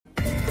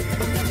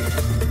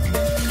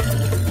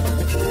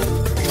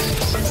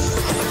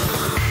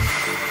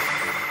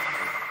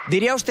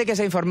¿Diría usted que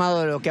se ha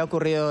informado de lo que ha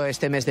ocurrido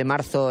este mes de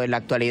marzo en la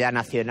actualidad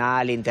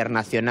nacional,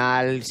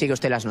 internacional? ¿Sigue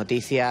usted las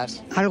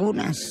noticias?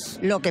 Algunas.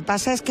 Lo que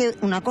pasa es que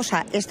una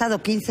cosa, he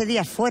estado 15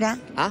 días fuera,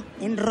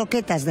 en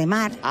Roquetas de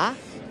Mar,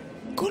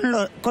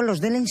 con los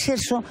del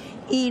inserso,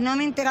 y no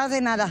me he enterado de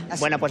nada.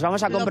 Bueno, pues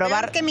vamos a comprobar. Lo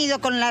peor que me he ido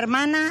con la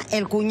hermana,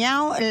 el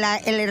cuñado,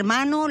 el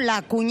hermano,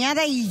 la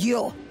cuñada y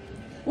yo.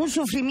 Un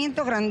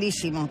sufrimiento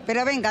grandísimo.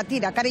 Pero venga,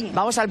 tira, cariño.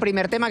 Vamos al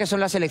primer tema, que son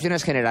las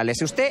elecciones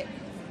generales. ¿Usted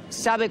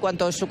sabe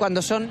cuándo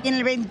son? ¿Y en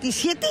el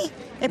 27?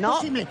 ¿Es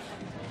posible?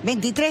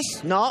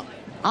 ¿23? No.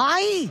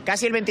 ¡Ay!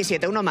 Casi el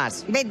 27, uno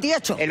más.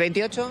 28. ¿El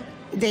 28?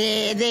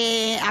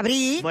 De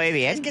abril. Muy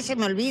bien. Es que se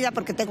me olvida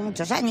porque tengo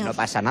muchos años. No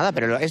pasa nada,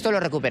 pero esto lo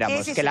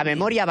recuperamos. Que la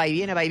memoria va y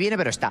viene,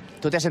 pero está.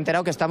 ¿Tú te has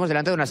enterado que estamos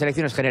delante de unas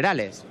elecciones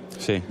generales?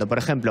 Sí. Por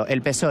ejemplo,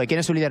 el PSOE, ¿quién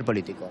es su líder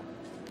político?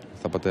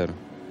 Zapatero.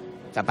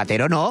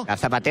 Zapatero no. A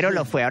Zapatero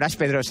lo fue, ahora es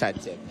Pedro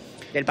Sánchez.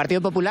 ¿Del Partido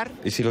Popular?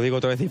 ¿Y si lo digo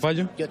otra vez y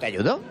fallo? ¿Yo te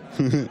ayudo?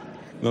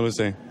 No lo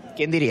sé.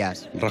 ¿Quién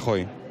dirías?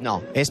 Rajoy.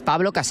 No, es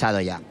Pablo Casado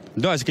ya.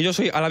 No, es que yo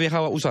soy a la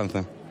vieja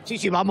usanza.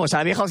 Sí, vamos, a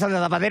la vieja usanza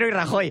Zapatero y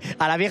Rajoy.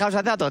 A la vieja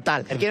usanza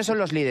total. ¿Quiénes son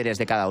los líderes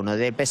de cada uno?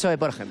 De PSOE,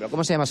 por ejemplo.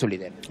 ¿Cómo se llama su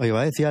líder? Oye,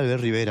 va a decir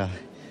Albert Rivera.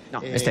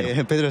 No, este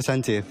no. Pedro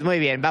Sánchez. Muy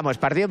bien, vamos,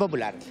 Partido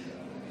Popular.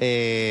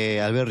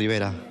 Albert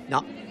Rivera.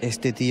 No.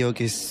 Este tío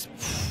que es...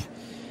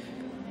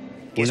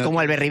 Que es como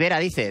Albert Rivera,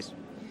 dices.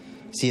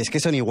 Sí, es que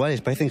son iguales,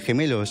 parecen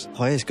gemelos.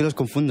 Joder, es que los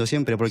confundo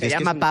siempre. Porque ¿Se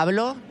llama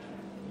Pablo?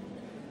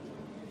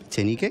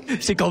 ¿Chenique?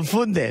 Si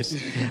confundes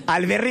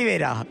Albert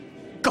Rivera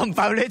con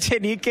Pablo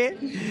Echenique,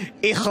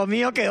 hijo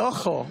mío, qué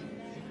ojo.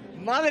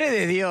 ¡Madre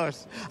de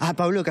Dios! Ah,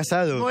 Pablo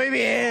Casado. Muy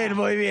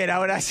bien,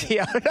 ahora sí.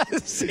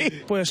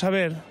 Pues a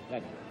ver,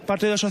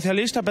 Partido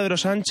Socialista, Pedro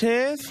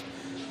Sánchez,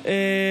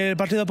 el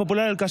Partido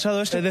Popular, el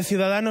Casado de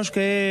Ciudadanos,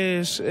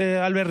 que es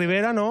Albert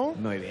Rivera, ¿no?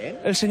 Muy bien.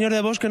 El señor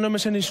de Vox, que no me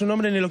sé ni su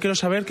nombre ni lo quiero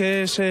saber,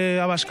 que es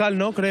Abascal,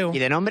 ¿no? Creo. ¿Y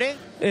de nombre?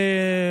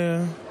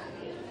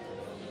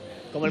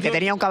 Como el que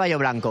tenía un caballo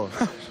blanco.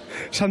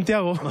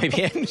 Santiago. Muy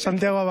bien.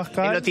 Santiago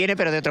Abascal. Él lo tiene,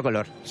 pero de otro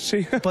color.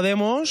 Sí.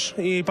 Podemos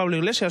y Pablo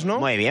Iglesias, ¿no?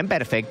 Muy bien,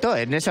 perfecto.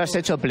 En eso has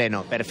hecho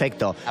pleno.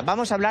 Perfecto.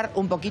 Vamos a hablar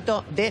un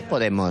poquito de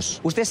Podemos.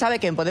 Usted sabe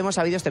que en Podemos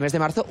ha habido este mes de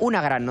marzo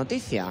una gran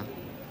noticia.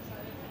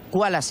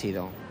 ¿Cuál ha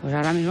sido? Pues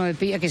ahora mismo me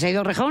pilla que se ha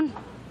ido Rejón.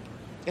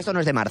 Esto no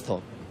es de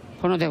marzo.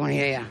 Pues no tengo ni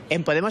idea.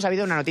 En Podemos ha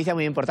habido una noticia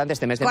muy importante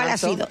este mes de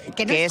marzo. ¿Cuál ha sido?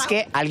 Que es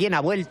que alguien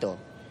ha vuelto.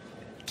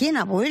 ¿Quién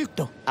ha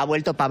vuelto? Ha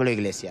vuelto Pablo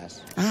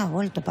Iglesias. Ah, ha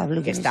vuelto Pablo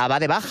Iglesias. Que estaba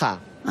de baja.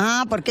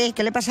 Ah, ¿por qué?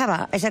 ¿Qué le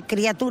pasaba a esa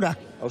criatura?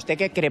 ¿A usted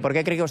qué cree? ¿Por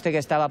qué cree que usted que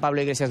estaba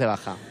Pablo Iglesias de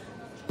baja?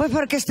 Pues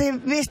porque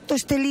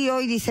este lío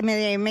y dice,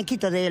 me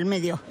quito del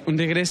medio. Un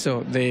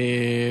regreso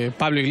de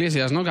Pablo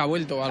Iglesias, ¿no? Que ha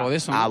vuelto o algo de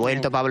eso, ¿no? Ha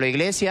vuelto Pablo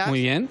Iglesias.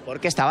 Muy bien.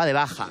 Porque estaba de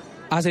baja.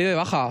 ¿Ha salido de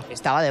baja?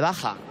 Estaba de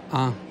baja.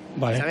 Ah,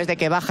 vale. ¿Sabes de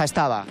qué baja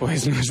estaba?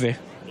 Pues no sé.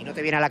 Y no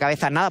te viene a la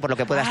cabeza nada por lo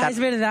que pueda estar. Es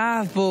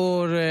verdad,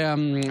 por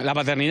la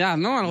paternidad,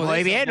 ¿no? Algo Muy de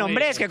eso. bien, Muy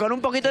hombre, bien. es que con un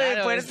poquito de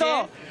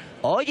esfuerzo...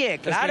 Oye,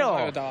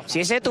 claro,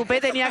 si ese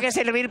tupé tenía que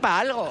servir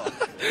para algo.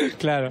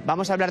 Claro.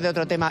 Vamos a hablar de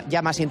otro tema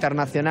ya más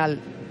internacional,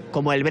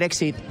 como el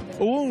Brexit.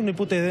 Ni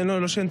puta idea, no,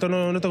 lo siento,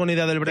 no tengo ni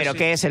idea del Brexit. ¿Pero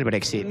qué es el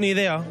Brexit? Ni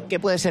idea. ¿Qué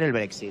puede ser el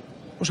Brexit?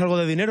 Pues algo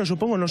de dinero,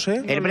 supongo, no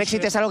sé. El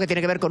Brexit es algo que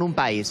tiene que ver con un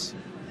país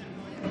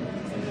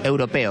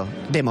europeo,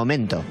 de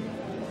momento.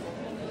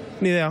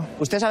 Ni idea.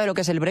 ¿Usted sabe lo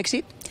que es el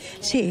Brexit?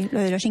 Sí, lo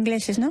de los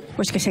ingleses, ¿no?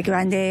 Pues que se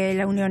van de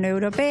la Unión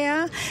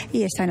Europea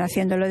y están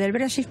haciendo lo del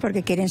Brexit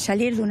porque quieren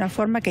salir de una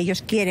forma que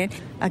ellos quieren.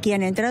 Aquí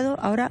han entrado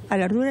ahora a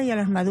las duras y a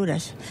las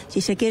maduras. Si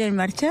se quieren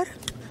marchar,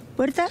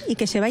 puerta y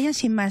que se vayan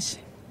sin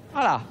más.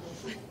 ¡Hala!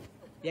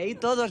 Y ahí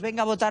todos,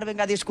 venga a votar,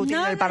 venga a discutir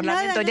en el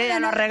Parlamento, ya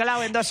lo ha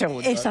arreglado en 2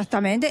 segundos.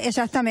 Exactamente,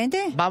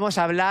 exactamente. Vamos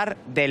a hablar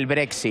del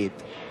Brexit.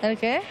 ¿El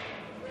qué?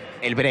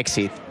 El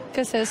Brexit.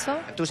 ¿Qué es eso?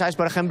 Tú sabes,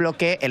 por ejemplo,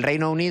 que el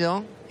Reino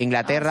Unido,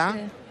 Inglaterra,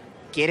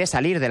 quiere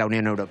salir de la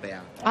Unión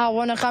Europea. Ah,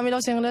 bueno, es que a mí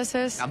los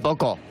ingleses...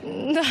 Tampoco.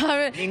 A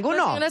ver, ¿Ninguno?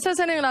 Los ingleses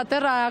en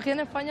Inglaterra, aquí en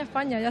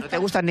España, ya ¿No te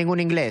gustan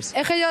ningún inglés?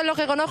 Es que yo los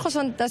que conozco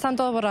están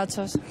todos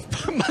borrachos.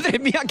 Madre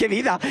mía, qué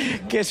vida,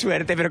 qué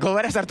suerte. Pero ¿cómo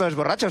van a estar todos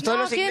borrachos? Todos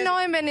No, los aquí ingleses... no,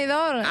 en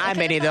Benidorm. Ah, en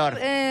Benidorm.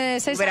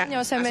 6 años en Benidorm.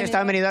 Has Benidorm.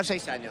 estado en Benidorm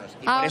 6 años.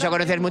 Y por eso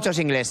conoces muchos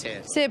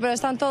ingleses. Sí, pero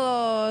están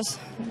todos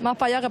más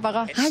para allá que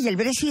para acá. Ay, el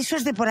Brexit, eso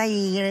es de por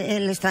ahí,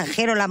 el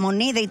extranjero, la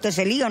moneda y todo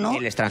ese lío, ¿no?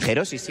 El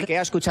extranjero, sí. ¿Qué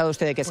ha escuchado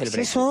usted de qué es el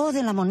Brexit? Eso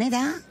de la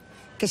moneda,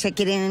 que se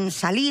quieren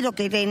salir o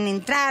quieren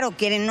entrar o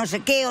quieren no sé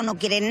qué o no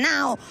quieren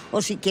nada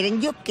o si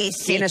quieren yo qué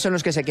sé. ¿Quiénes son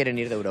los que se quieren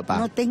ir de Europa?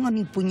 No tengo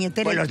ni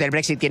puñetera. Pues los del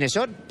Brexit, ¿quiénes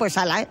son? Pues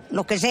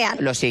lo que sean.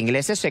 Los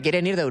ingleses se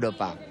quieren ir de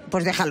Europa.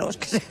 Pues déjalos.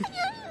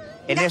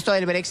 En esto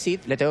del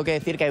Brexit le tengo que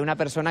decir que hay una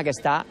persona que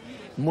está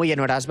muy en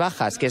horas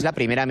bajas, que es la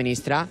primera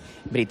ministra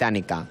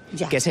británica.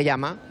 Ya. Que se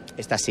llama...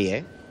 Está así,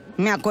 ¿eh?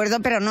 Me acuerdo,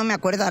 pero no me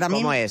acuerdo ahora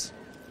mismo. ¿Cómo es?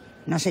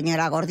 Una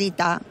señora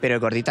gordita. Pero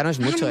gordita no es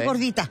mucho, muy ¿eh?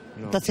 gordita.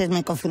 No. Entonces me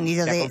he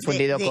confundido,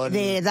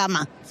 de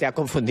dama. Se ha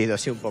confundido,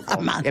 sí, un poco.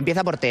 Dama.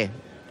 Empieza por T.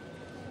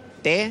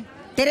 ¿T?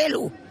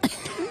 Terelu.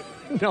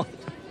 No.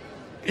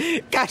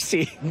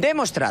 Casi.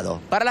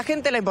 Demostrado. Para la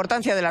gente la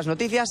importancia de las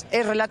noticias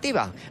es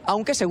relativa,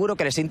 aunque seguro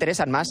que les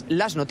interesan más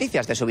las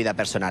noticias de su vida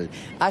personal.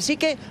 Así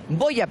que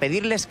voy a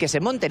pedirles que se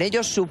monten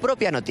ellos su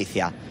propia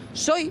noticia.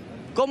 Soy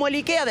como el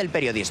IKEA del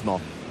periodismo.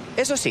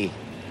 Eso sí,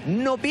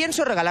 no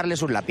pienso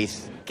regalarles un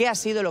lápiz. ¿Qué ha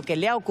sido lo que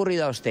le ha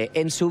ocurrido a usted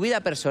en su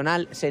vida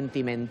personal,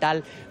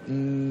 sentimental,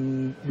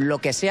 lo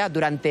que sea,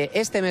 durante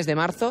este mes de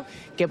marzo,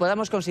 que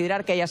podamos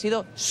considerar que haya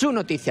sido su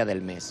noticia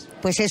del mes?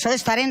 Pues eso,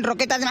 estar en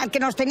Roquetas de Mar, que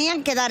nos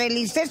tenían que dar el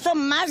inserso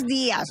más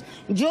días.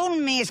 Yo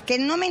un mes, que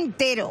no me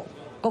entero.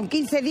 Con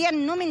 15 días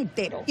no me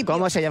entero.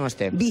 ¿Cómo se llama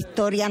usted?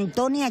 Victoria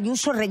Antonia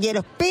Ayuso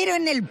Reyeros. Pero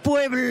en el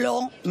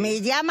pueblo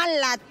me llaman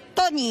la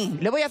Toñi.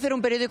 Le voy a hacer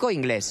un periódico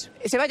inglés.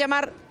 Se va a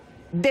llamar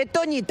The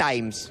Toñi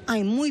Times.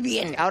 Ay, muy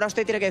bien. Ahora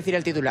usted tiene que decir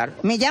el titular.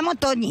 Me llamo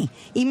Toñi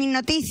y mi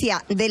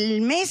noticia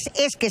del mes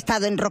es que he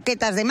estado en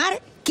Roquetas de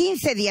Mar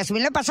 15 días. Me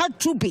lo he pasado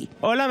chupi.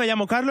 Hola, me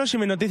llamo Carlos y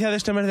mi noticia de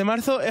este mes de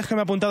marzo es que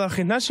me he apuntado al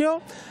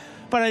gimnasio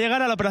para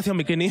llegar a la operación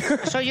bikini.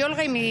 Soy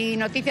Olga y mi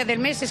noticia del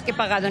mes es que he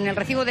pagado en el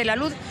recibo de la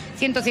luz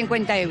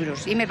 150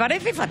 euros y me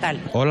parece fatal.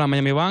 Hola, me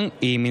llamo Iván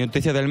y mi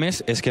noticia del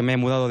mes es que me he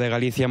mudado de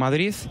Galicia a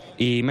Madrid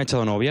y me he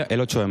echado novia,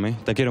 el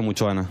 8M. Te quiero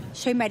mucho, Ana.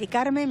 Soy Mari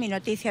Carmen, mi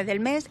noticia del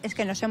mes es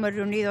que nos hemos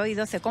reunido hoy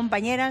 12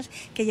 compañeras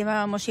que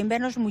llevábamos sin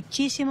vernos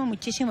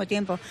muchísimo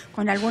tiempo,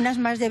 con algunas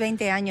más de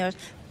 20 años.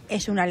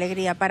 Es una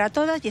alegría para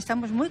todas y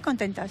estamos muy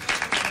contentas.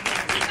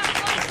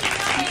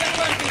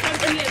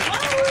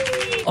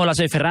 Hola,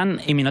 soy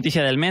Ferran y mi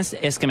noticia del mes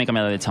es que me he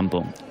cambiado de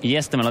champú. Y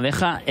este me lo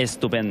deja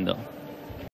estupendo.